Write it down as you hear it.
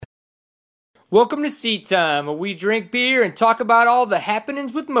Welcome to Seat Time, where we drink beer and talk about all the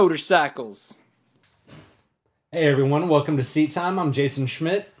happenings with motorcycles. Hey everyone, welcome to Seat Time. I'm Jason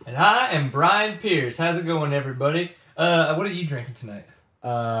Schmidt. And I am Brian Pierce. How's it going, everybody? What are you drinking tonight?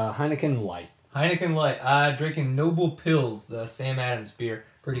 Heineken Light. Heineken Light. I'm drinking Noble Pills, the Sam Adams beer.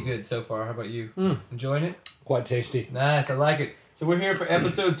 Pretty good so far. How about you? Enjoying it? Quite tasty. Nice, I like it. So we're here for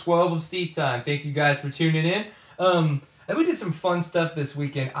episode 12 of Seat Time. Thank you guys for tuning in. And we did some fun stuff this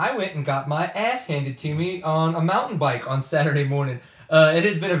weekend. I went and got my ass handed to me on a mountain bike on Saturday morning. It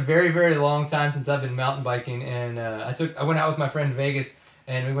has been a very, very long time since I've been mountain biking, and I went out with my friend Vegas,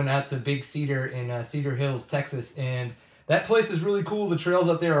 and we went out to Big Cedar in Cedar Hills, Texas, and that place is really cool. The trails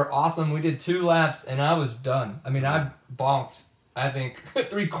out there are awesome. We did 2 laps, and I was done. I mean, I bonked, I think,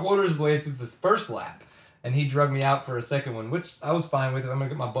 3/4 of the way through the first lap, and he drugged me out for a second one, which I was fine with. If I'm going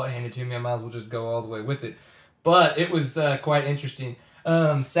to get my butt handed to me, I might as well just go all the way with it. But it was quite interesting.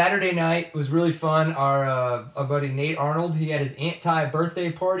 Saturday night was really fun. Our buddy Nate Arnold, he had his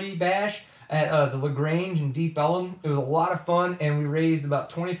anti-birthday party bash at the LaGrange in Deep Ellum. It was a lot of fun, and we raised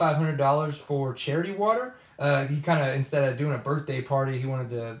about $2,500 for charity water. He kind of, instead of doing a birthday party, he wanted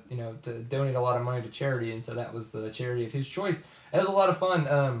to, to donate a lot of money to charity, and so that was the charity of his choice. It was a lot of fun.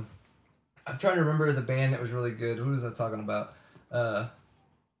 I'm trying to remember the band that was really good. Who was I talking about?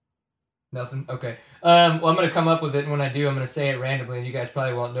 Nothing? Okay. Well, I'm going to come up with it, and when I do, I'm going to say it randomly, and you guys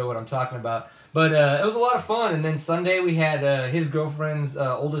probably won't know what I'm talking about. But it was a lot of fun, and then Sunday we had his girlfriend's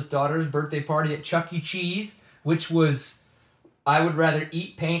oldest daughter's birthday party at Chuck E. Cheese, which was, I would rather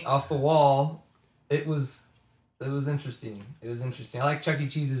eat paint off the wall. It was interesting. It was interesting. I like Chuck E.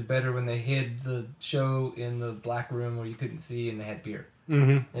 Cheese's better when they hid the show in the black room where you couldn't see, and they had beer.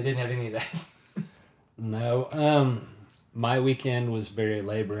 Mm-hmm. They didn't have any of that. No. My weekend was very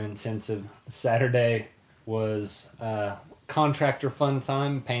labor intensive. Saturday was contractor fun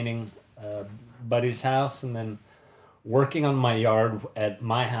time, painting buddy's house, and then working on my yard at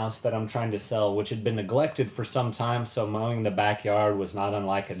my house that I'm trying to sell, which had been neglected for some time, so mowing the backyard was not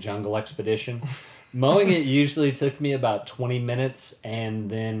unlike a jungle expedition. Mowing it usually took me about 20 minutes, and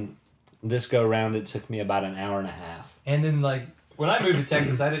then this go round it took me about an hour and a half. And then, when I moved to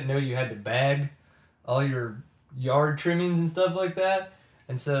Texas, I didn't know you had to bag all your yard trimmings and stuff like that,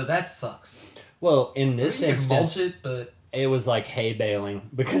 and so that sucks. Well, in this instance, mulch it, but it was like hay baling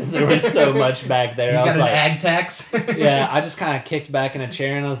because there was so much back there. I was like, ag tax. Yeah, I just kind of kicked back in a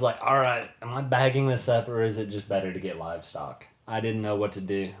chair and I was like, all right, am I bagging this up or is it just better to get livestock? I didn't know what to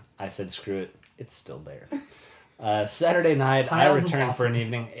do. I said, screw it. It's still there. Saturday night, I returned for an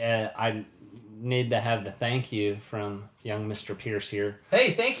evening. I need to have the thank you from young Mr. Pierce here.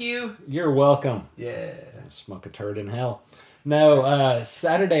 Hey, thank you. You're welcome. Yeah. Smoke a turd in hell. No,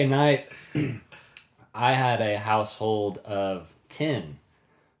 Saturday night, I had a household of 10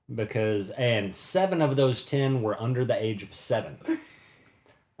 and 7 of those 10 were under the age of 7.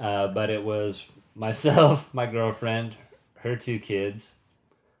 But it was myself, my girlfriend, her 2 kids,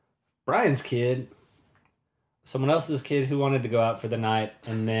 Brian's kid, someone else's kid who wanted to go out for the night,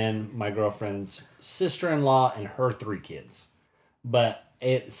 and then my girlfriend's sister-in-law and her 3 kids. But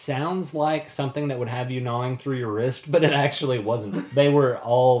it sounds like something that would have you gnawing through your wrist, but it actually wasn't. They were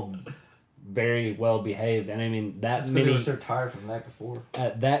all very well behaved, and I mean That's because they were so tired from the night before.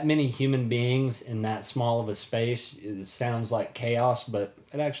 That many human beings in that small of a space, it sounds like chaos, but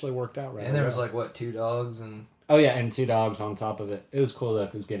it actually worked out right. And there was 2 dogs and. Oh yeah, and 2 dogs on top of it. It was cool though,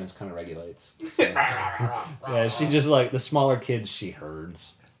 because Guinness kind of regulates. So, yeah, she's just like the smaller kids. She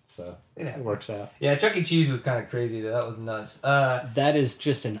herds, so it works out. Yeah, Chuck E. Cheese was kind of crazy though. That was nuts. That is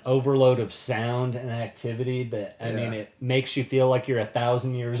just an overload of sound and activity that I mean, it makes you feel like you're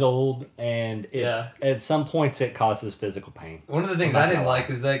 1,000 years old, and at some points it causes physical pain. One of the things I didn't like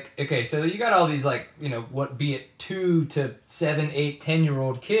is okay, so you got all these what be it 2 to 7, 8,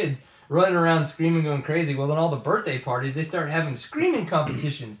 10-year-old kids running around screaming, going crazy. Well, then all the birthday parties, they start having screaming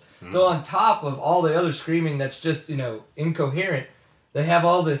competitions. So on top of all the other screaming that's just, incoherent, they have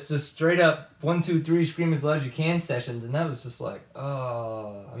all this just straight up 1, 2, 3 scream as loud as you can sessions. And that was just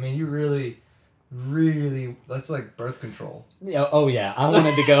you really, that's like birth control. Yeah, oh yeah, I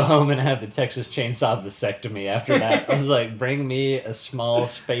wanted to go home and have the Texas Chainsaw vasectomy after that. I was like, bring me a small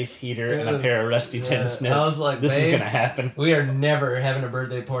space heater and a pair of rusty tin snips. I was like, this is going to happen. We are never having a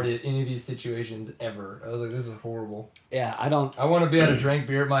birthday party at any of these situations ever. I was like, this is horrible. Yeah, I want to be able to drink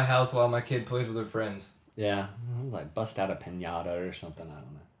beer at my house while my kid plays with her friends. Yeah, like bust out a piñata or something, I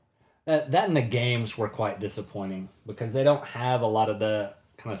don't know. That and the games were quite disappointing because they don't have a lot of the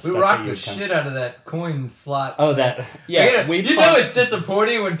kind of We rocked the shit out of that coin slot. Oh, that yeah. You know it's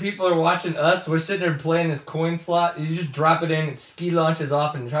disappointing when people are watching us. We're sitting there playing this coin slot. You just drop it in, it ski launches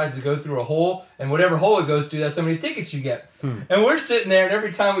off and tries to go through a hole, and whatever hole it goes to, that's how many tickets you get. And we're sitting there, and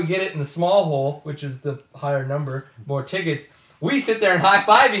every time we get it in the small hole, which is the higher number, more tickets, we sit there and high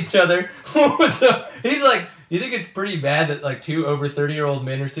five each other. So he's like, "You think it's pretty bad that like 2 over 30-year-old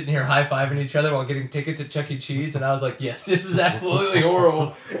men are sitting here high fiving each other while getting tickets at Chuck E. Cheese?" And I was like, "Yes, this is absolutely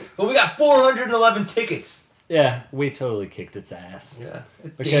horrible." But we got 411 tickets. Yeah, we totally kicked its ass. Yeah,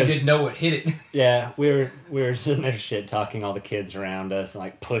 because didn't know what hit it. Yeah, we were sitting there shit talking all the kids around us and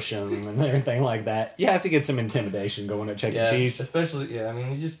like push them and everything like that. You have to get some intimidation going at Chuck E. Cheese, especially. Yeah, I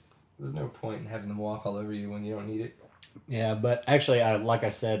mean, there's no point in having them walk all over you when you don't need it. Yeah, but actually, like I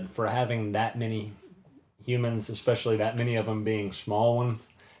said, for having that many humans, especially that many of them being small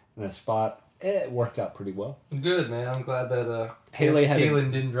ones in a spot, it worked out pretty well. Good, man. I'm glad that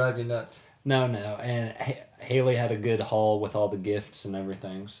Kaylin didn't drive you nuts. No, and Haley had a good haul with all the gifts and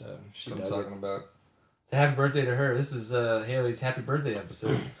everything, so she That's what I'm talking about. Happy birthday to her. This is Haley's happy birthday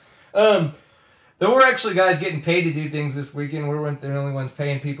episode. There were actually guys getting paid to do things this weekend. We weren't the only ones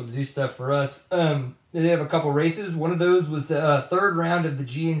paying people to do stuff for us. They have a couple races. One of those was the third round of the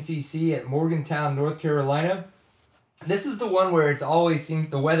GNCC at Morgantown, North Carolina. This is the one where it's always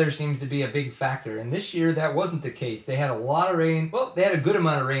the weather seems to be a big factor. And this year, that wasn't the case. They had a lot of rain. Well, they had a good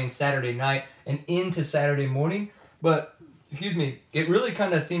amount of rain Saturday night and into Saturday morning. But, it really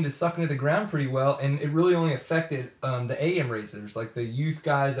kind of seemed to suck into the ground pretty well. And it really only affected the AM racers, like the youth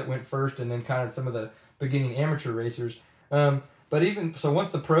guys that went first and then kind of some of the beginning amateur racers. But even so,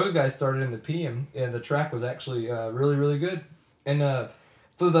 once the pros guys started in the PM, the track was actually really, really good. And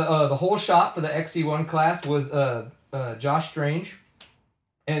for the whole shot for the XC1 class was Josh Strange.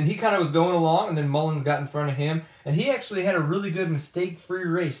 And he kind of was going along, and then Mullins got in front of him. And he actually had a really good mistake-free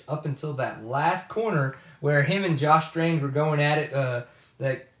race up until that last corner where him and Josh Strange were going at it.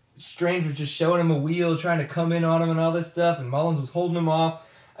 That Strange was just showing him a wheel, trying to come in on him and all this stuff, and Mullins was holding him off.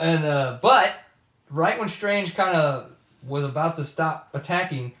 And but right when Strange kind of was about to stop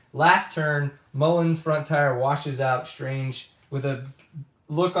attacking, last turn, Mullins' front tire washes out Strange with a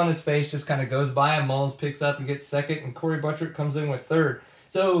look on his face, just kind of goes by him. Mullins picks up and gets second, and Corey Buttrick comes in with third.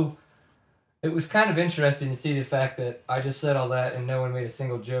 So it was kind of interesting to see the fact that I just said all that and no one made a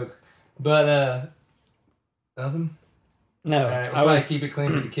single joke. But, nothing? No. All right, we'll probably keep it clean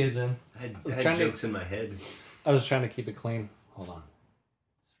for the kids then. I had jokes in my head. I was trying to keep it clean. Hold on.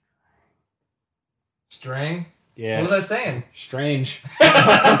 String? Yes. What was I saying? Strange.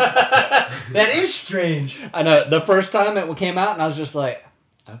 That is strange. I know. The first time it came out, and I was just like,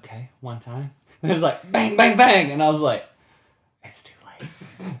 okay, one time. It was like, bang, bang, bang. And I was like, it's too late.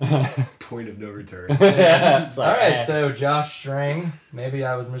 Point of no return. Yeah. All right, so Josh Strang. Maybe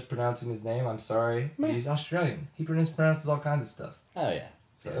I was mispronouncing his name. I'm sorry. He's Australian. He pronounces all kinds of stuff. Oh, yeah.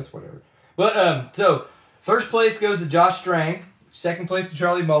 So that's whatever. But, so, first place goes to Josh Strang. Second place to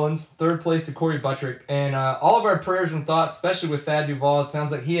Charlie Mullins. Third place to Corey Buttrick. And all of our prayers and thoughts, especially with Thad Duvall, it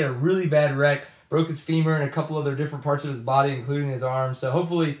sounds like he had a really bad wreck. Broke his femur and a couple other different parts of his body, including his arm. So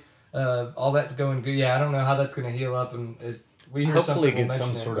hopefully all that's going good. Yeah, I don't know how that's going to heal up. And we hear hopefully something, get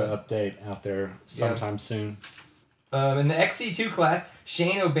some sort of update out there sometime soon. In the XC2 class,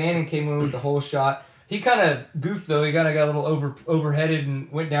 Shane O'Bannon came in with the whole shot. He kind of goofed, though. He kind of got a little overheaded and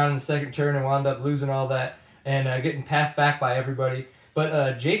went down in the second turn and wound up losing all that and getting passed back by everybody.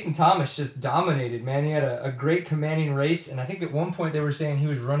 But Jason Thomas just dominated, man. He had a great commanding race, and I think at one point they were saying he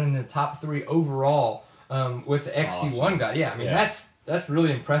was running in the top 3 overall with the XC1 guy. Yeah, I mean, that's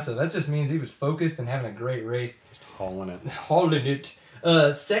really impressive. That just means he was focused and having a great race. Just hauling it. Hauling it.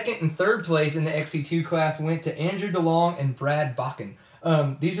 Second and third place in the XC2 class went to Andrew DeLong and Brad Bakken.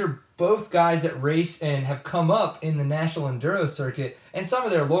 These are both guys that race and have come up in the National Enduro Circuit and some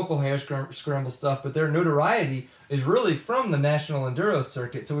of their local hair scramble stuff, but their notoriety is really from the National Enduro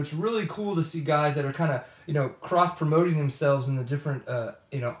Circuit. So it's really cool to see guys that are kind of, cross-promoting themselves in the different,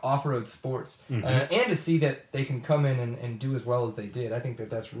 off-road sports. Mm-hmm. And to see that they can come in and do as well as they did. I think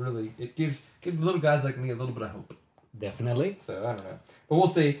that's really, it gives little guys like me a little bit of hope. Definitely. So, I don't know. But we'll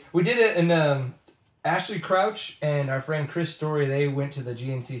see. We did it in... Ashley Crouch and our friend Chris Story, they went to the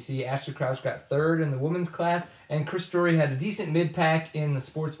GNCC. Ashley Crouch got third in the women's class, and Chris Story had a decent mid-pack in the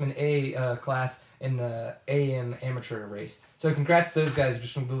Sportsman A class in the AM amateur race. So congrats to those guys.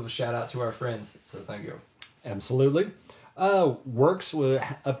 Just want to give a shout-out to our friends. So thank you. Absolutely. Works were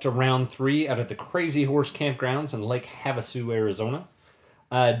up to round 3 out at the Crazy Horse Campgrounds in Lake Havasu, Arizona.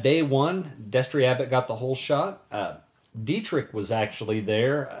 Day 1, Destry Abbott got the whole shot. Dietrich was actually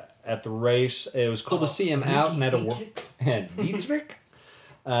there at the race. It was cool to see him out and at a work. Dietrich.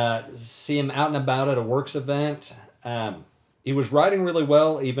 See him out and about at a works event. He was riding really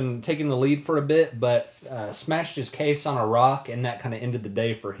well, even taking the lead for a bit, but smashed his case on a rock, and that kind of ended the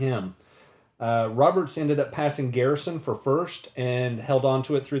day for him. Roberts ended up passing Garrison for first and held on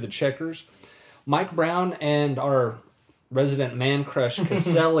to it through the checkers. Mike Brown and our resident man crush,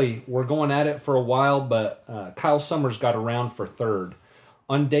 Caselli, were going at it for a while, but Kyle Summers got around for third.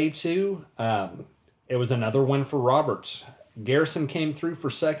 On day 2, it was another win for Roberts. Garrison came through for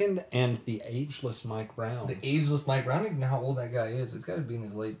second, and the ageless Mike Brown. The ageless Mike Brown. I don't even know how old that guy is. It's got to be in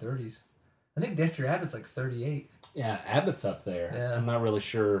his late 30s. I think Dexter Abbott's like 38. Yeah, Abbott's up there. Yeah. I'm not really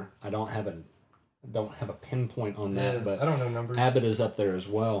sure. I don't have a pinpoint on that, but I don't know numbers. Abbott is up there as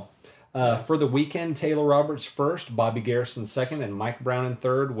well. For the weekend, Taylor Roberts first, Bobby Garrison second, and Mike Brown in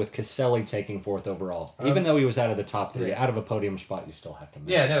third, with Caselli taking fourth overall. Even though he was out of the top 3, out of a podium spot, you still have to make.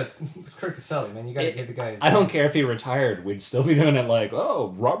 Yeah, no, it's Kurt Caselli, man. You got to give the guy his I don't care if he retired. We'd still be doing it like,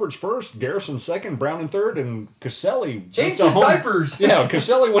 oh, Roberts first, Garrison second, Brown in third, and Caselli change his diapers. Yeah,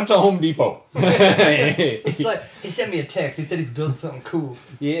 Caselli went to Home Depot. It's like, he sent me a text. He said he's building something cool.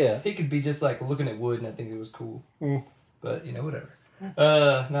 Yeah. He could be just like looking at wood, and I think it was cool. But, whatever.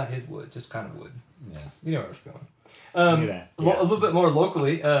 Not his wood, just kind of wood. Yeah. You know where I was going. A little bit more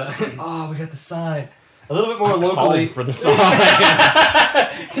locally. We got the sign. A little bit more locally. For the sign.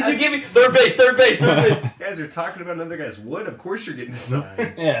 Can you give me third base? You guys are talking about another guy's wood. Of course you're getting the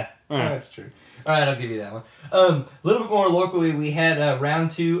sign. Yeah. All right. That's true. All right, I'll give you that one. A little bit more locally, we had round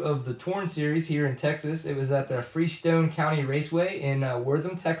 2 of the Torn Series here in Texas. It was at the Freestone County Raceway in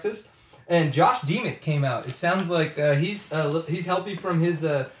Wortham, Texas. And Josh Demuth came out. It sounds like he's healthy from his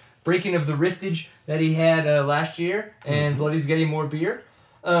breaking of the wristage that he had last year, and Bloody's getting more beer.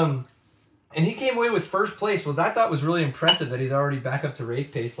 And he came away with first place, which I thought was really impressive that he's already back up to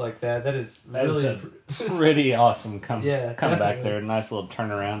race pace like that. That is really pretty awesome comeback definitely. there. Nice little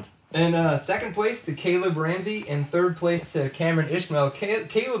turnaround. And second place to Caleb Ramsey, and third place to Cameron Ishmael.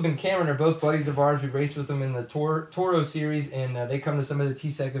 Caleb and Cameron are both buddies of ours. We raced with them in the Toro series, and they come to some of the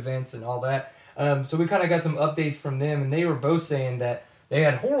TSEC events and all that. So we kind of got some updates from them, and they were both saying that they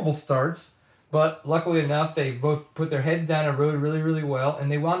had horrible starts, but luckily enough, they both put their heads down and rode really, really well, and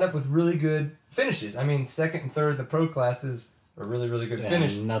they wound up with really good finishes. I mean, second and third, the pro classes a really, really good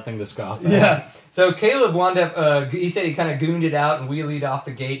finish. Nothing to scoff at. Yeah. So Caleb wound up, he said he kind of gooned it out and wheelied off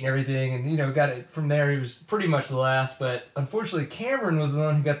the gate and everything, and, got it from there. He was pretty much the last, but unfortunately Cameron was the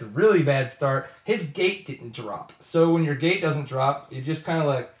one who got the really bad start. His gate didn't drop. So when your gate doesn't drop, you just kind of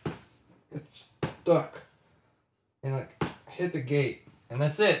like, it's stuck and hit the gate, and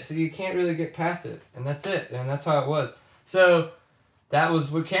that's it. So you can't really get past it, and that's it, and that's how it was. So that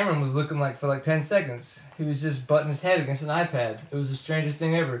was what Cameron was looking like for 10 seconds. He was just butting his head against an iPad. It was the strangest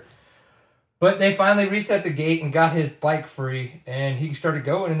thing ever. But they finally reset the gate and got his bike free, and he started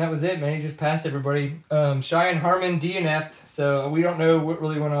going, and that was it, man. He just passed everybody. Cheyenne Harmon DNF'd, so we don't know what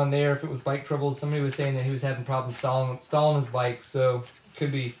really went on there, if it was bike troubles. Somebody was saying that he was having problems stalling his bike, so it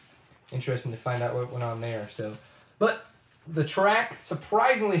could be interesting to find out what went on there. But the track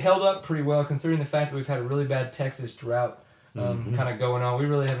surprisingly held up pretty well, considering the fact that we've had a really bad Texas drought kind of going on. We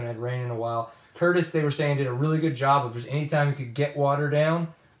really haven't had rain in a while. Curtis, they were saying, did a really good job. If there's any time he could get water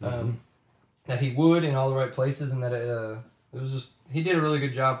down, that he would in all the right places, and that it was just, he did a really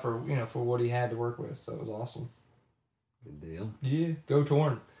good job for for what he had to work with. So it was awesome. Good deal. Yeah, go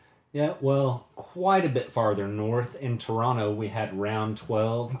Torn. Yeah, well, quite a bit farther north in Toronto, we had round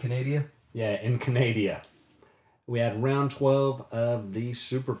 12. In Canada? Yeah, in Canada. We had round 12 of the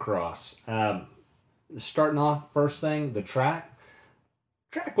Supercross. Starting off, first thing, the track.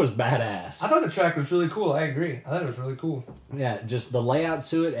 Track was badass. I thought the track was really cool. I agree. I thought it was really cool. Yeah, just the layout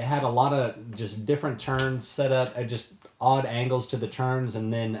to it. It had a lot of just different turns set up, just odd angles to the turns,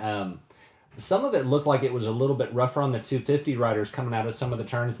 and then some of it looked like it was a little bit rougher on the 250 riders coming out of some of the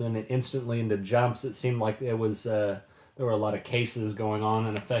turns, and then instantly into jumps. It seemed like it was there were a lot of cases going on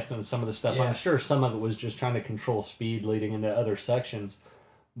and affecting some of the stuff. Yeah. I'm sure some of it was just trying to control speed leading into other sections,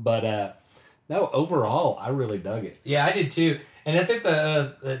 but no, overall, I really dug it. Yeah, I did too. And I think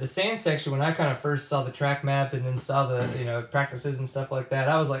the sand section, when I kind of first saw the track map and then saw the practices and stuff like that,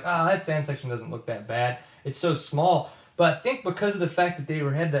 I was like, that sand section doesn't look that bad. It's so small. But I think because of the fact that they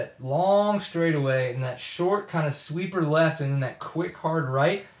had that long straightaway and that short kind of sweeper left and then that quick hard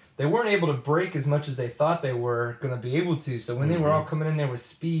right, they weren't able to break as much as they thought they were going to be able to. So when they were all coming in there with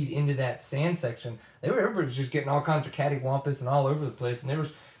speed into that sand section, everybody was just getting all kinds of cattywampus and all over the place. And there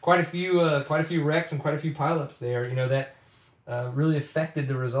was quite a few wrecks and quite a few pileups there, that really affected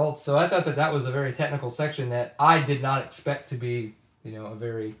the results. So I thought that was a very technical section that I did not expect to be, a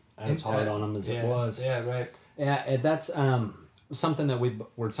very as hard on them as it was. Yeah, right. Yeah, that's something that we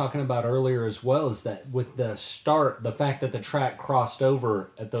were talking about earlier as well is that with the start, the fact that the track crossed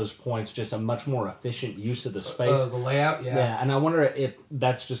over at those points, just a much more efficient use of the space. The layout, yeah. Yeah, and I wonder if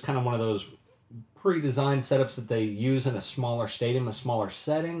that's just kind of one of those pre-designed setups that they use in a smaller stadium, a smaller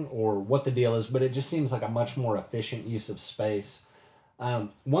setting, or what the deal is, but it just seems like a much more efficient use of space.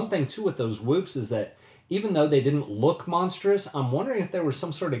 One thing, too, with those whoops is that even though they didn't look monstrous, I'm wondering if there was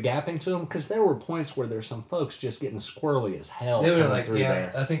some sort of gapping to them, because there were points where there's some folks just getting squirrely as hell. They were like,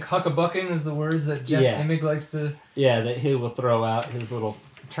 there. I think huckabucking is the words that Jeff Emig likes to... Yeah, that he will throw out his little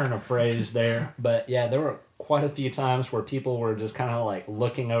turn of phrase there. But yeah, there were quite a few times where people were just kind of like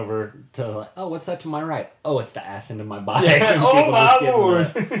looking over to like, oh, what's that to my right? Oh, it's the ass end of my bike. Yeah. Oh, my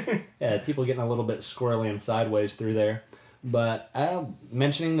Lord. Yeah, people getting a little bit squirrely and sideways through there. But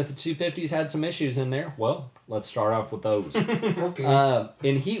mentioning that the 250s had some issues in there, well, let's start off with those. Okay.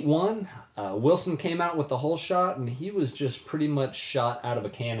 In Heat 1, Wilson came out with the whole shot, and he was just pretty much shot out of a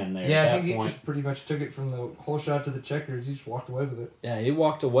cannon there. Yeah, at I that think point. he just pretty much took it from the whole shot to the checkers. He just walked away with it. Yeah, he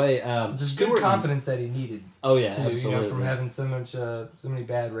walked away. Just good confidence that he needed. Oh, yeah, too, absolutely. from having so many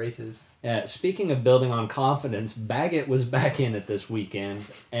bad races. Yeah, speaking of building on confidence, Baggett was back in it this weekend,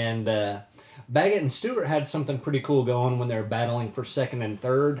 and Baggett and Stewart had something pretty cool going when they were battling for second and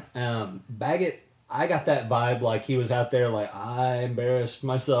third. Baggett, I got that vibe like he was out there like, I embarrassed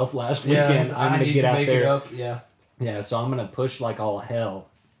myself last weekend. I'm going to get out make there. It up. Yeah. Yeah, so I'm going to push like all hell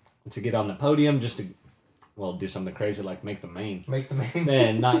to get on the podium just to, well, do something crazy like make the main. Make the main.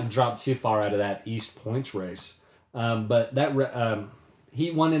 And not drop too far out of that East points race. But that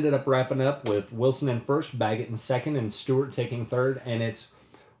Heat 1 ended up wrapping up with Wilson in first, Baggett in second, and Stewart taking third. And it's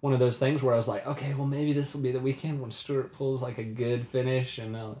one of those things where I was like, okay, well, maybe this will be the weekend when Stewart pulls like a good finish.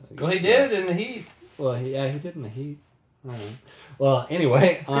 And well, he did in the Heat. Well, he did in the Heat. All right. Well,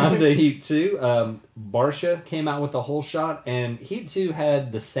 anyway, on to Heat 2. Barsha came out with the whole shot, and Heat 2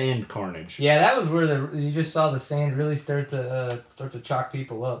 had the sand carnage. Yeah, that was where you just saw the sand really start to chalk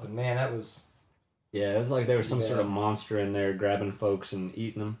people up, and man, that was... Yeah, it was like there was some sort of monster in there grabbing folks and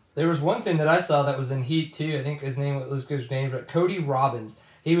eating them. There was one thing that I saw that was in Heat 2. I think his name was Cody Robbins.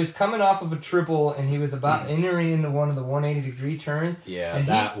 He was coming off of a triple, and he was about entering into one of the 180-degree turns. Yeah, and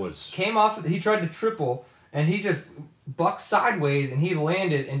that he tried to triple, and he just bucked sideways, and he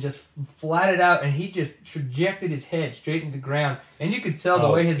landed and just flatted out, and he just trajected his head straight into the ground. And you could tell the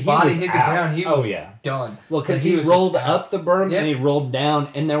way his body hit the ground, he was done. Well, because he rolled up the berm, and he rolled down,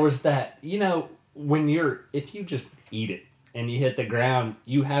 and there was that, if you just eat it, and you hit the ground,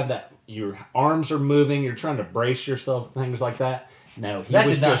 you have that, your arms are moving, you're trying to brace yourself, things like that. No, that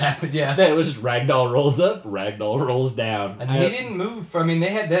did not happen. Yeah, that was just ragdoll rolls up, ragdoll rolls down, and he didn't move.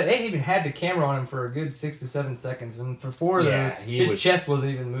 They even had the camera on him for a good 6 to 7 seconds, and for 4 of those, his chest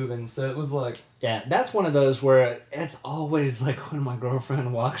wasn't even moving. So it was like, yeah, that's one of those where it's always like when my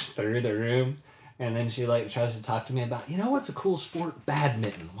girlfriend walks through the room, and then she like tries to talk to me about, what's a cool sport?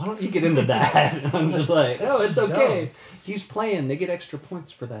 Badminton. Why don't you get into that? And I'm just like, oh, it's okay. Dumb. He's playing. They get extra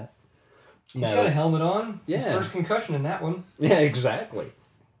points for that. He's got a helmet on. It's his first concussion in that one. Yeah, exactly.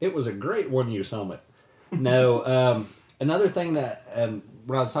 It was a great one-use helmet. No, another thing that,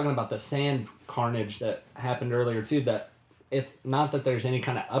 when I was talking about the sand carnage that happened earlier too, that if not that there's any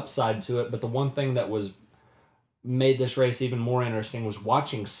kind of upside to it, but the one thing that made this race even more interesting was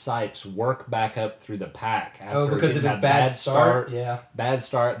watching Sipes work back up through the pack. Because of his bad start? Yeah. Bad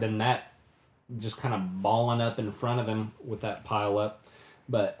start, then that just kind of balling up in front of him with that pile up.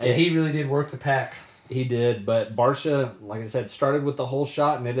 But he really did work the pack. He did, but Barsha, like I said, started with the whole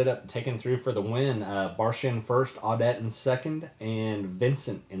shot and ended up taking through for the win. Barsha in first, Audette in second, and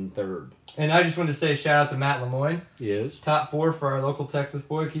Vincent in third. And I just wanted to say a shout out to Matt Lemoyne. Yes. Top 4 for our local Texas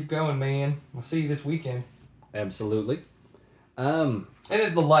boy. Keep going, man. We'll see you this weekend. Absolutely. And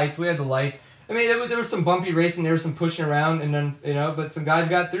the lights. We had the lights. I mean, there was some bumpy racing. There was some pushing around, and then but some guys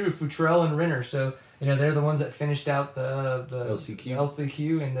got through. Futrell and Renner. So they're the ones that finished out the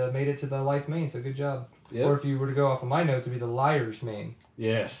LCQ and made it to the lights main. So good job. Yep. Or if you were to go off of my notes, it'd be the liars main.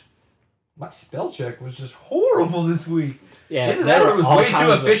 Yes. My spell check was just horrible this week. Yeah, that was way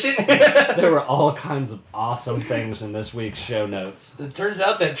too efficient. There were all kinds of awesome things in this week's show notes. It turns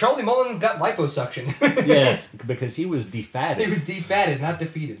out that Charlie Mullins got liposuction. Yes, because he was defatted. He was defatted, not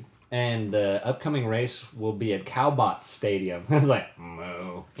defeated. And the upcoming race will be at Cowbot Stadium. I was like,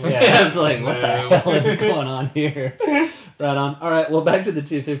 moo. Yeah, I was like, what the hell is going on here? Right on. All right, well, back to the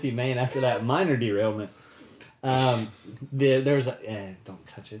 250 main after that minor derailment. There's a... don't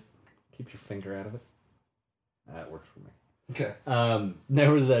touch it. Keep your finger out of it. That works for me. Okay.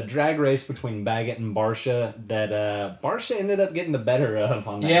 There was a drag race between Baggett and Barsha that Barsha ended up getting the better of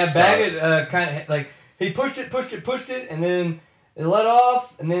on that start. Baggett kind of like he pushed it, and then It let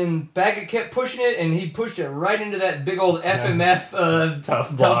off, and then Baggett kept pushing it, and he pushed it right into that big old FMF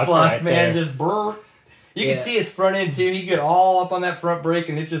tough block right man. there. Just brr. You can see his front end too. He get all up on that front brake,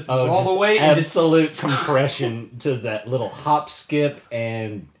 and it just was all just the way. Absolute compression to that little hop, skip,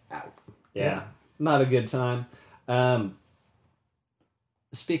 and out. Yeah, not a good time.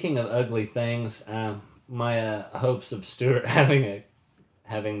 Speaking of ugly things, my hopes of Stewart having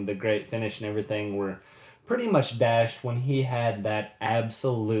the great finish and everything were pretty much dashed when he had that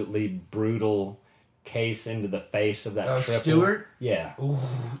absolutely brutal case into the face of that triple. Stewart? Yeah. Ooh,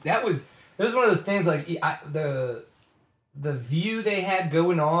 that was one of those things like the view they had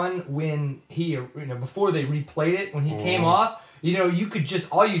going on when he before they replayed it when he came off. You could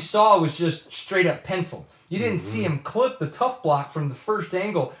just all you saw was just straight up pencil. You didn't see him clip the tough block from the first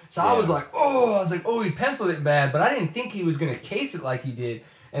angle. So I was like, oh, he penciled it bad, but I didn't think he was gonna case it like he did.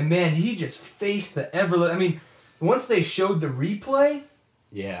 And man, he just faced the I mean, once they showed the replay,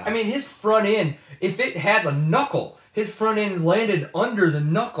 I mean, his front end, if it had a knuckle, his front end landed under the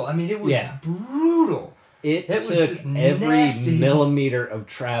knuckle. I mean, it was brutal. It took every millimeter of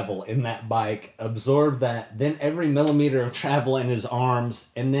travel in that bike, absorbed that, then every millimeter of travel in his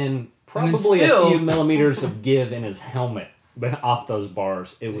arms, and then probably a few millimeters of give in his helmet off those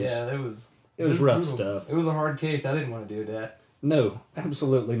bars. It was rough brutal stuff. It was a hard case. I didn't want to do that. No,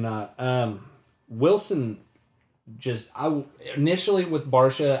 absolutely not. Wilson initially with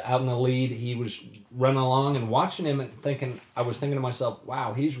Barsha out in the lead, he was running along and watching him and I was thinking to myself,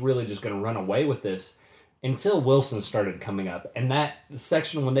 wow, he's really just going to run away with this until Wilson started coming up. And that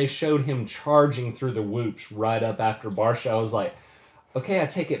section when they showed him charging through the whoops right up after Barsha, I was like, okay, I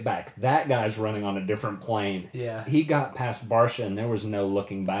take it back. That guy's running on a different plane. Yeah. He got past Barsha and there was no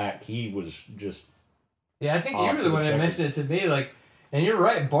looking back. He was just... Yeah, I think you were the one that mentioned it to me, and you're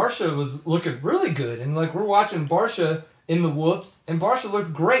right, Barsha was looking really good, and we're watching Barsha in the whoops, and Barsha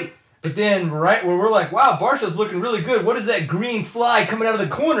looked great. But then right where we're like, wow, Barsha's looking really good. What is that green fly coming out of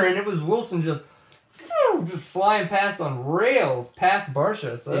the corner? And it was Wilson just flying past on rails past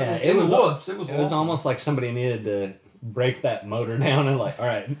Barsha. So it was whoops. It was awesome. Almost like somebody needed to break that motor down and all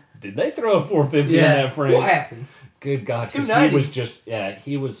right, did they throw a 450 in that frame? What happened? Good God, because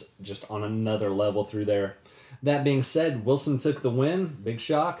he was just on another level through there. That being said, Wilson took the win. Big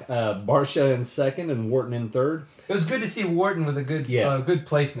shock. Barsha in second and Wharton in third. It was good to see Wharton with a good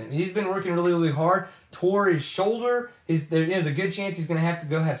placement. He's been working really, really hard. Tore his shoulder. There's a good chance he's going to have to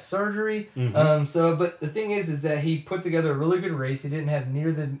go have surgery. Mm-hmm. But the thing is that he put together a really good race. He didn't have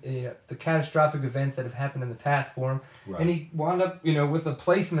near the catastrophic events that have happened in the past for him. Right. And he wound up, with a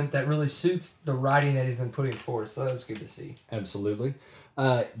placement that really suits the riding that he's been putting forth. So that was good to see. Absolutely.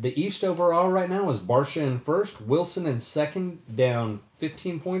 The East overall right now is Barsha in first, Wilson in second, down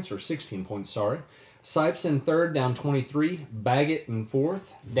 15 points, or 16 points, sorry. Sipes in third, down 23. Baggett in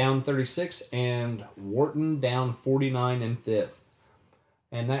fourth, down 36. And Wharton down 49 in fifth.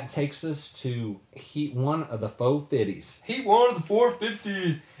 And that takes us to Heat 1 of the 450s. Heat 1 of the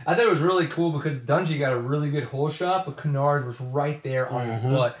 450s. I thought it was really cool because Dungey got a really good hole shot, but Kennard was right there on his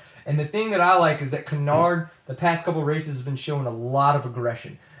butt. And the thing that I like is that Kennard, the past couple races, has been showing a lot of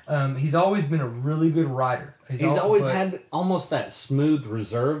aggression. He's always been a really good rider. He's always had almost that smooth,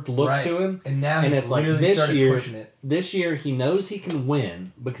 reserved look to him. And now he's really started pushing it. This year, he knows he can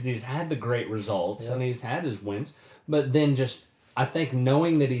win because he's had the great results and he's had his wins. But then I think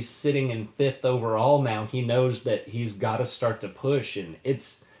knowing that he's sitting in fifth overall now, he knows that he's got to start to push. And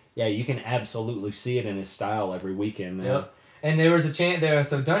you can absolutely see it in his style every weekend now. Yep. And there was a chance there.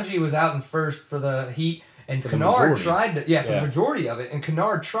 So Dungey was out in first for the heat. And Kennard tried to, for the majority of it. And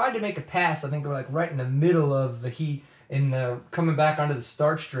Kennard tried to make a pass, I think, right in the middle of the heat, coming back onto the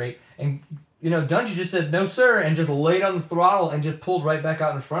start straight. And, Dungey just said, no, sir, and just laid on the throttle and just pulled right back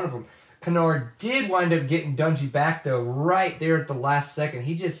out in front of him. Kennard did wind up getting Dungey back, though, right there at the last second.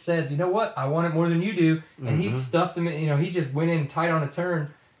 He just said, you know what, I want it more than you do. And he stuffed him, he just went in tight on a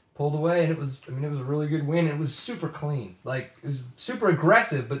turn, pulled away, and it was a really good win. It was super clean. It was super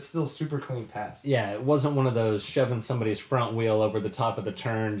aggressive, but still super clean pass. Yeah, it wasn't one of those shoving somebody's front wheel over the top of the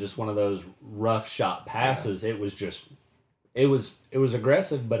turn, just one of those rough shot passes. Yeah. It was just, it was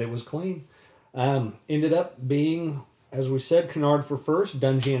aggressive, but it was clean. Ended up being, as we said, Kennard for first,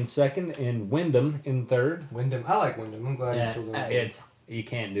 Dungey in second, and Wyndham in third. I like Wyndham. I'm glad he's still doing it. You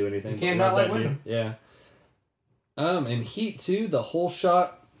can't do anything. You can't not like Wyndham. Yeah. In Heat 2, the whole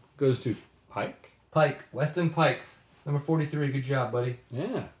shot goes to Pike. Weston Pike, number 43. Good job, buddy.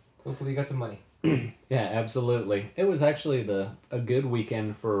 Yeah. Hopefully you got some money. Yeah, absolutely. It was actually a good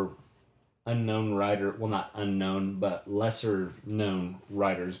weekend for unknown rider. Well, not unknown, but lesser known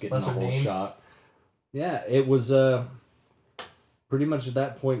riders getting the whole shot. Yeah, it was pretty much at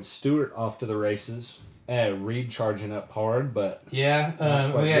that point, Stewart off to the races. Reed charging up hard, but yeah,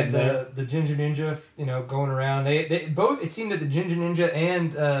 not quite we had getting there. the Ginger Ninja, going around. They both. It seemed that the Ginger Ninja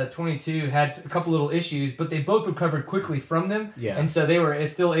and 22 had a couple little issues, but they both recovered quickly from them. Yeah. And so they were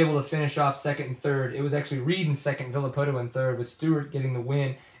still able to finish off second and third. It was actually Reed in second, Villapoto in third, with Stewart getting the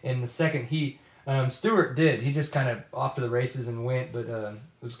win in the second heat. Stewart did. He just kind of off to the races and went, but it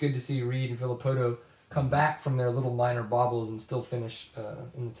was good to see Reed and Villapoto come back from their little minor bobbles and still finish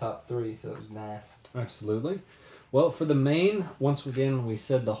in the top three, so it was nice. Absolutely. Well, for the main, once again, we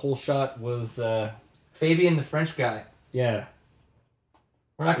said the whole shot was, Fabian, the French guy. yeah,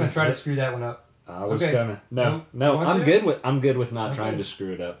 We're not going to try to screw that one up. I was Okay. gonna. No, You want I'm to? good with not Okay. trying to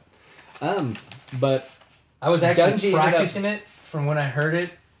screw it up. But I was actually Dungy ended up- practicing it from when I heard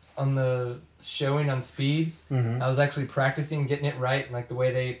it on the showing on speed. I was actually practicing getting it right, like the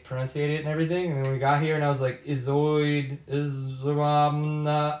way they pronunciate it and everything. And then we got here, and I was like, Izoid,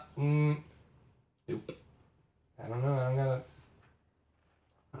 Nope. I don't know. I'm gonna.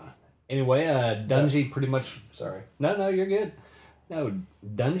 anyway, Dungy pretty much. Sorry. No, you're good. No,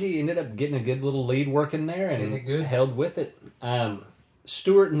 Dungy ended up getting a good little lead working there and Getting it good. held with it.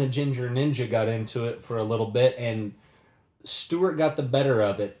 Stewart and the Ginger Ninja got into it for a little bit, and Stewart got the better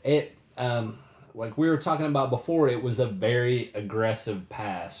of it. It, like we were talking about before, it was a very aggressive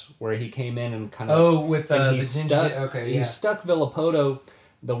pass where he came in and kind of. Oh, with and the he ginger. stuck, Okay, he yeah. stuck Villapoto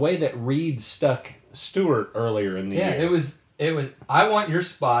the way that Reed stuck Stewart earlier in the Yeah, year. it was. I want your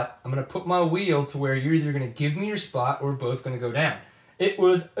spot. I'm gonna put my wheel to where you're either gonna give me your spot or we're both gonna go down.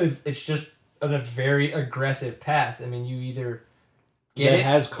 It's just a very aggressive pass. I mean, you either get that it.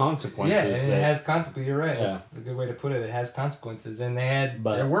 has consequences. Yeah, and that- it has consequences. You're right. Yeah. That's a good way to put it. It has consequences, and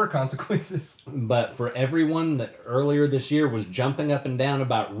But- there were consequences. But for everyone that earlier this year was jumping up and down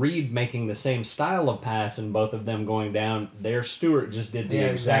about Reed making the same style of pass and both of them going down, their Stewart just did the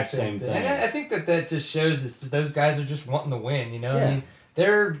exact same thing. And I think that just shows that those guys are just wanting to win. Yeah. I mean,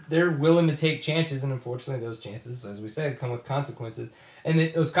 they're willing to take chances, and unfortunately, those chances, as we said, come with consequences. And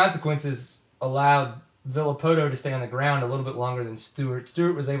those consequences allowed Villapoto to stay on the ground a little bit longer than Stewart.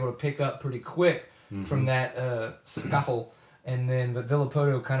 Stewart was able to pick up pretty quick from that scuffle, but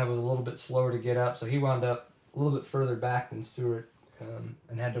Villapoto kind of was a little bit slower to get up, so he wound up a little bit further back than Stewart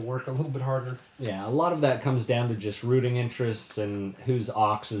and had to work a little bit harder. Yeah, a lot of that comes down to just rooting interests and whose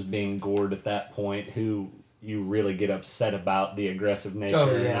ox is being gored at that point, who you really get upset about the aggressive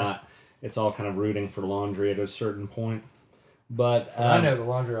nature or not. It's all kind of rooting for laundry at a certain point. But I know the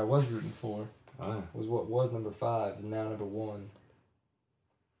laundry I was rooting for ah, was what was number 5 and now number 1.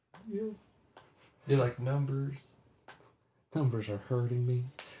 Yeah. They're like numbers. numbers are hurting me.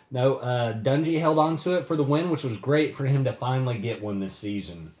 No, Dungy held on to it for the win, which was great for him to finally get one this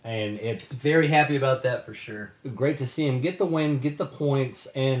season. And it's Very happy about that for sure. great to see him get the win, get the points,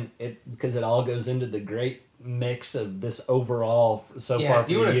 and because it all goes into the great mix of this overall so far for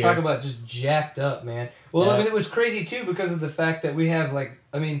you the want to year. talk about just jacked up, man. Well, Yeah. I mean, it was crazy too because of the fact that we have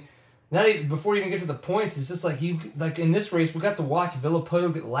not even before you even get to the points, it's just like in this race we got to watch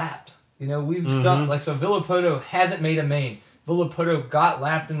Villapoto get lapped. We've stopped so Villapoto hasn't made a main. Villapoto got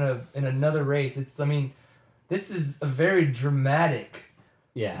lapped in another race. This is a very dramatic.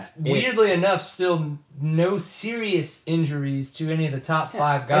 Yeah. Weirdly enough, still no serious injuries to any of the top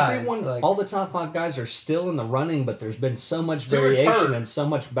 5 guys. Everyone, all the top 5 guys are still in the running, but there's been so much Stewart's variation hurt. and so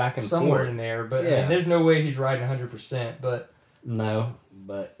much back and somewhere forth. in there, but Yeah. there's no way he's riding 100%. But No,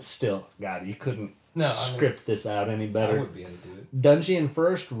 but still, God, you couldn't no, script this out any I better. would be able to do it. Dungy in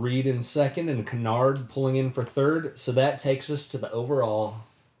first, Reed in second, and Kennard pulling in for third. So that takes us to the overall.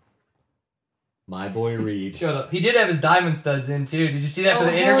 My boy Reed. Shut up. He did have his diamond studs in too. Did you see that for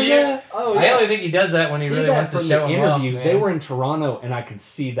the hell interview? yeah. Oh, I yeah. only think he does that when he See really that wants to from show the him off, interview. man. They were in Toronto, and I could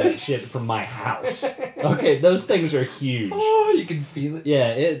see that shit from my house. Okay, those things are huge. Oh, you can feel it. Yeah,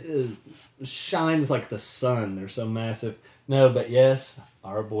 it shines like the sun. They're so massive. No, but yes,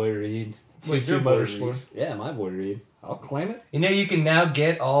 our boy Reed. Wait, Tutu your boy Motorsports. Reed. Yeah, my boy Reed. I'll claim it. You can now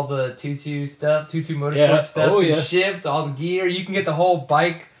get all the Tutu stuff, Tutu Motorsport Yeah. stuff, Oh, and yeah. shift, all the gear. You can get the whole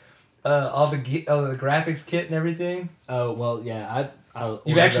bike, all the graphics kit and everything. Oh, well, yeah.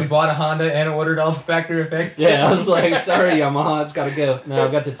 You've actually bought a Honda and ordered all the factory effects kit. Yeah, I was like, sorry, Yamaha, it's got to go. No,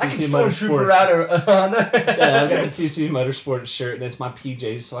 I've got the I can Tutu stormtrooper Motorsports. out a Honda. Yeah, I've got the Tutu Motorsports shirt, and it's my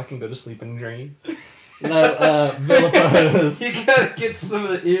PJs, so I can go to sleep and dream. No, Villapo's. You gotta get some of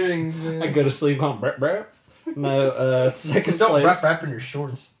the earrings, man. I go to sleep on brap brap. No, second Just don't place. wrap in your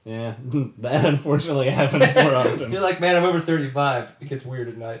shorts. Yeah, that unfortunately happens more often. You're like, man, I'm over 35. It gets weird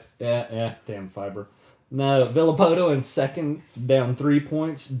at night. Yeah, damn fiber. No, Villapoto in second, down 3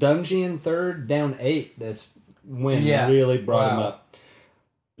 points. Dungy in third, down 8. That's wind really brought him up.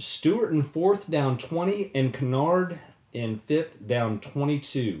 Stewart in 4th down 20, and Kennard in 5th down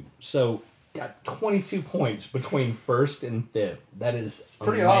 22. So got 22 points between 1st and 5th. That is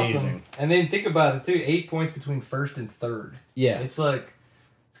pretty amazing. awesome. And then think about it too, 8 points between 1st and 3rd. Yeah. It's like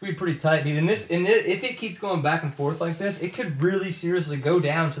it's gonna be pretty tight, dude. And if it keeps going back and forth like this, it could really seriously go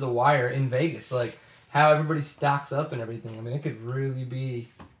down to the wire in Vegas. Like how everybody stocks up and everything. I mean, it could really be,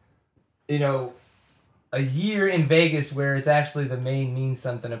 a year in Vegas where it's actually the main means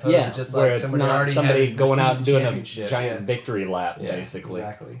something opposed to just where like it's somebody going out and doing a giant victory lap, basically.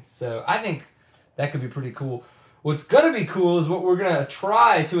 Exactly. So I think that could be pretty cool. What's going to be cool is what we're going to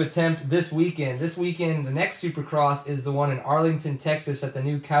try to attempt this weekend. This weekend, the next Supercross is the one in Arlington, Texas at the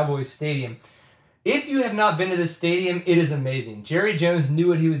new Cowboys Stadium. If you have not been to this stadium, it is amazing. Jerry Jones knew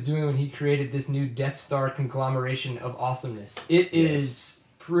what he was doing when he created this new Death Star conglomeration of awesomeness. It is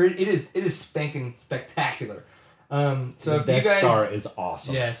spanking spectacular. So the if Death you guys, Star is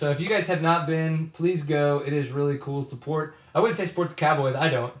awesome. Yeah, so if you guys have not been, please go. It is really cool. Support. I wouldn't say support the Cowboys. I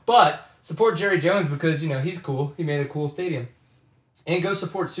don't, but support Jerry Jones because he's cool. He made a cool stadium, and go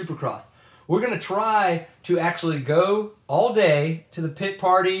support Supercross. We're gonna try to actually go all day to the pit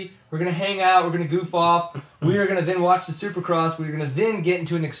party. We're gonna hang out. We're gonna goof off. We are gonna then watch the Supercross. We're gonna then get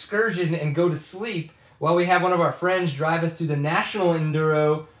into an excursion and go to sleep while we have one of our friends drive us to the National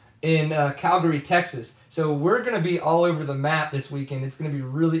Enduro in Calgary, Texas. So we're going to be all over the map this weekend. It's going to be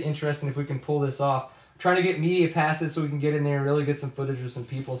really interesting if we can pull this off. I'm trying to get media passes so we can get in there and really get some footage with some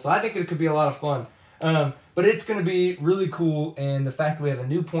people. So I think it could be a lot of fun. But it's going to be really cool. And the fact that we have a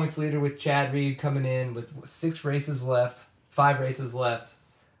new points leader with Chad Reed coming in with 5 races left.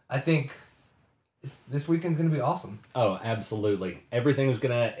 I think this weekend's going to be awesome. Oh, absolutely.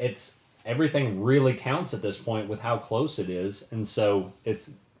 Everything really counts at this point with how close it is, and so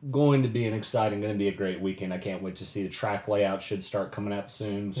it's going to be going to be a great weekend. I can't wait to see the track layout. Should start coming up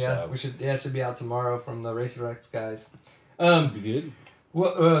soon. Yeah, so. It should be out tomorrow from the Race Direct guys. Be good.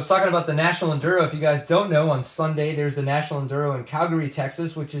 Well, I was talking about the National Enduro. If you guys don't know, on Sunday there's the National Enduro in Calgary,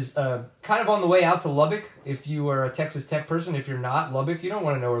 Texas, which is kind of on the way out to Lubbock. If you are a Texas Tech person, if you're not Lubbock, you don't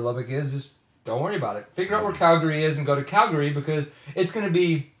want to know where Lubbock is. Just don't worry about it. Figure out where Calgary is and go to Calgary because it's going to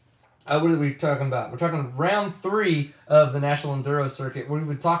be. What are we talking about? We're talking round 3 of the National Enduro Circuit. We've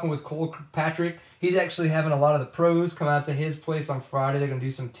been talking with Cole Patrick. He's actually having a lot of the pros come out to his place on Friday. They're going to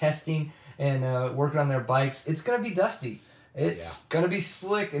do some testing and working on their bikes. It's going to be dusty. It's going to be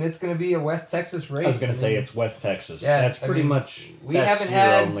slick, and it's going to be a West Texas race. I was going to say it's West Texas. Yeah, that's pretty much. We haven't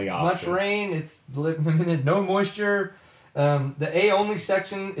had much rain. It's no moisture. The A-only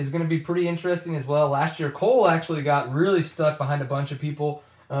section is going to be pretty interesting as well. Last year, Cole actually got really stuck behind a bunch of people.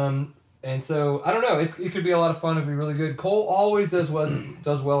 And so, I don't know. It could be a lot of fun. It would be really good. Cole always does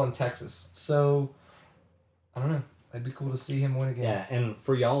well in Texas. So, I don't know. It'd be cool to see him win again. Yeah, and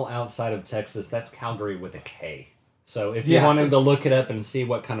for y'all outside of Texas, that's Calgary with a K. So if you wanted to look it up and see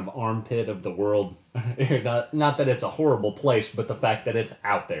what kind of armpit of the world, not that it's a horrible place, but the fact that it's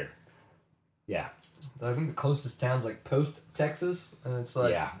out there. Yeah. I think the closest town's like Post, Texas. And it's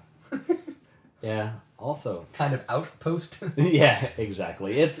like... Yeah. Yeah. Also, kind of outpost. Yeah,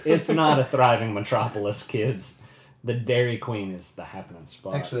 exactly. It's not a thriving metropolis, kids. The Dairy Queen is the happening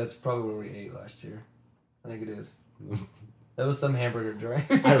spot. Actually, that's probably where we ate last year. I think it is. That was some hamburger joint.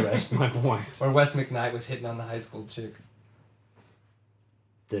 I rest my point. Or Wes McKnight was hitting on the high school chick.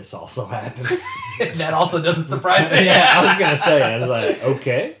 This also happens. That also doesn't surprise me. Yeah, I was gonna say. I was like,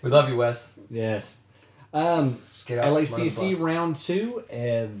 okay. We love you, Wes. Yes. LACC LACC round 2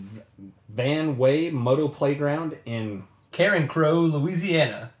 at Van Way Moto Playground in Karen Crow,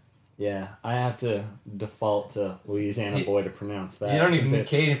 Louisiana. Yeah, I have to default to Louisiana boy to pronounce that. You don't even need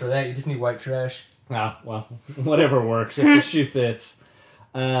Cajun for that. You just need white trash. Ah, well, whatever works if the shoe fits.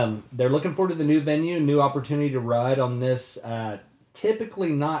 They're looking forward to the new venue, new opportunity to ride on this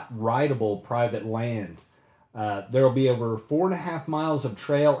typically not rideable private land. There will be over 4.5 miles of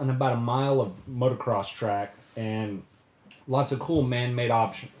trail and about a mile of motocross track, and lots of cool man-made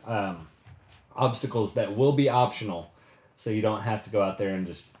obstacles that will be optional, so you don't have to go out there and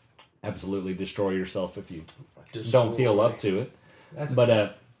just absolutely destroy yourself if you don't feel up to it.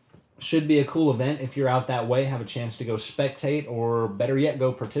 But should be a cool event. If you're out that way, have a chance to go spectate, or better yet,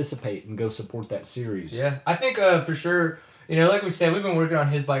 go participate and go support that series. Yeah, I think for sure. You know, like we said, we've been working on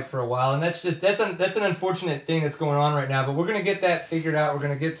his bike for a while, and that's an unfortunate thing that's going on right now. But we're gonna get that figured out. We're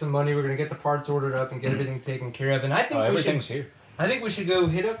gonna get some money. We're gonna get the parts ordered up and get everything taken care of. And I think everything's here. I think we should go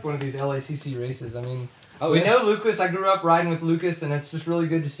hit up one of these LACC races. I mean, we know Lucas. I grew up riding with Lucas, and it's just really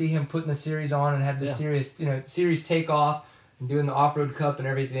good to see him putting the series on and have this series take off and doing the off-road cup and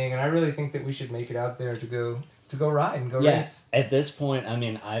everything. And I really think that we should make it out there to go to go ride and go Yeah, race. at this point, I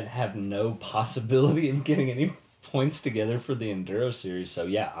mean, I'd have no possibility of getting any points together for the Enduro series. So,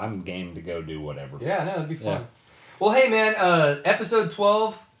 yeah, I'm game to go do whatever. Yeah, no, that'd be fun. Yeah. Well, hey, man, episode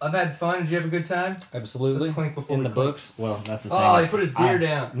 12, I've had fun. Did you have a good time? Absolutely. Let's clink before In we the clink. books? Well, that's the thing. Oh, he is put his beer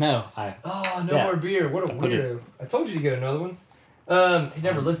down. No, Oh, no Yeah. more beer. What a I put it- weirdo. I told you to get another one. He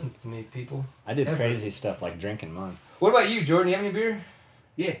never listens to me, people. I did Ever. crazy stuff like drinking mine. What about you, Jordan? You have any beer?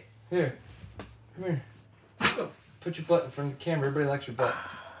 Yeah. Here. Come here. Put your butt in front of the camera. Everybody likes your butt.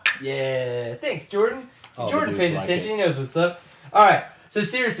 Yeah. Thanks, Jordan. So Oh, the Jordan dudes pays like attention. it. He knows what's up. All right. So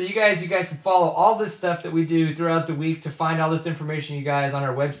seriously, you guys can follow all this stuff that we do throughout the week to find all this information, you guys, on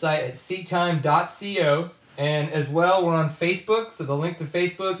our website at seattime.co. And as well, we're on Facebook. So the link to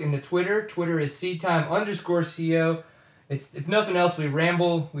Facebook and the Twitter. Twitter is seattime_co. If nothing else, we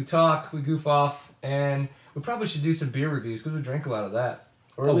ramble, we talk, we goof off, and we probably should do some beer reviews because we drink a lot of that.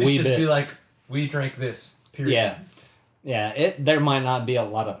 Or at A least wee just bit. be like, we drank this. Period. Yeah. There might not be a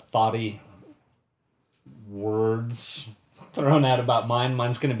lot of thoughty words thrown out about mine.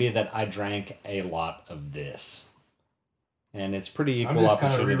 Mine's going to be that I drank a lot of this. And it's pretty I'm equal just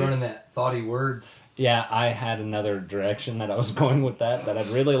kind of opportunity. rerunning that thoughty words. Yeah, I had another direction that I was going with that I'd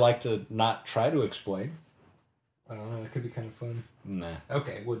really like to not try to explain. I don't know. It could be kind of fun. Nah.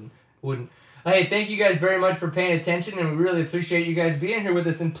 Okay, wouldn't. Hey, thank you guys very much for paying attention, and we really appreciate you guys being here with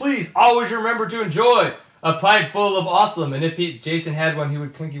us. And please, always remember to enjoy a pint full of awesome. And if Jason had one, he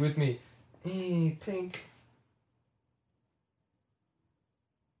would clinky with me. Hey, clink.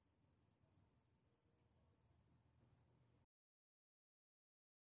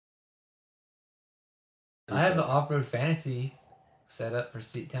 I have the off-road fantasy set up for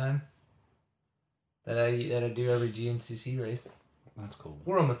seat time that I do every GNCC race. That's cool.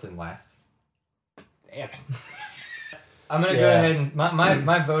 We're almost in last. Damn it. I'm gonna go Yeah. ahead and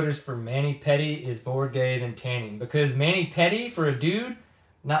my voters for Manny Petty is more gay than tanning because Manny Petty for a dude,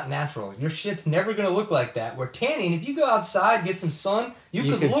 not natural. Your shit's never gonna look like that. Where tanning, if you go outside get some sun, you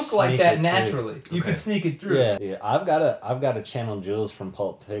You could could look like sneak that it through. naturally. You could sneak it through. Yeah. I've got to channel Jules from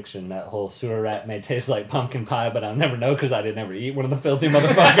Pulp Fiction. That whole sewer rat may taste like pumpkin pie, but I'll never know because I didn't ever eat one of the filthy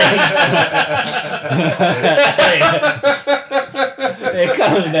motherfuckers. It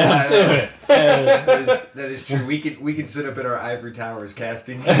comes down to it. That is true. We can sit up in our ivory towers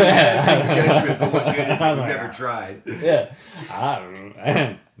casting judgment, but what good is it? We've never tried. Yeah,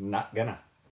 I'm not gonna.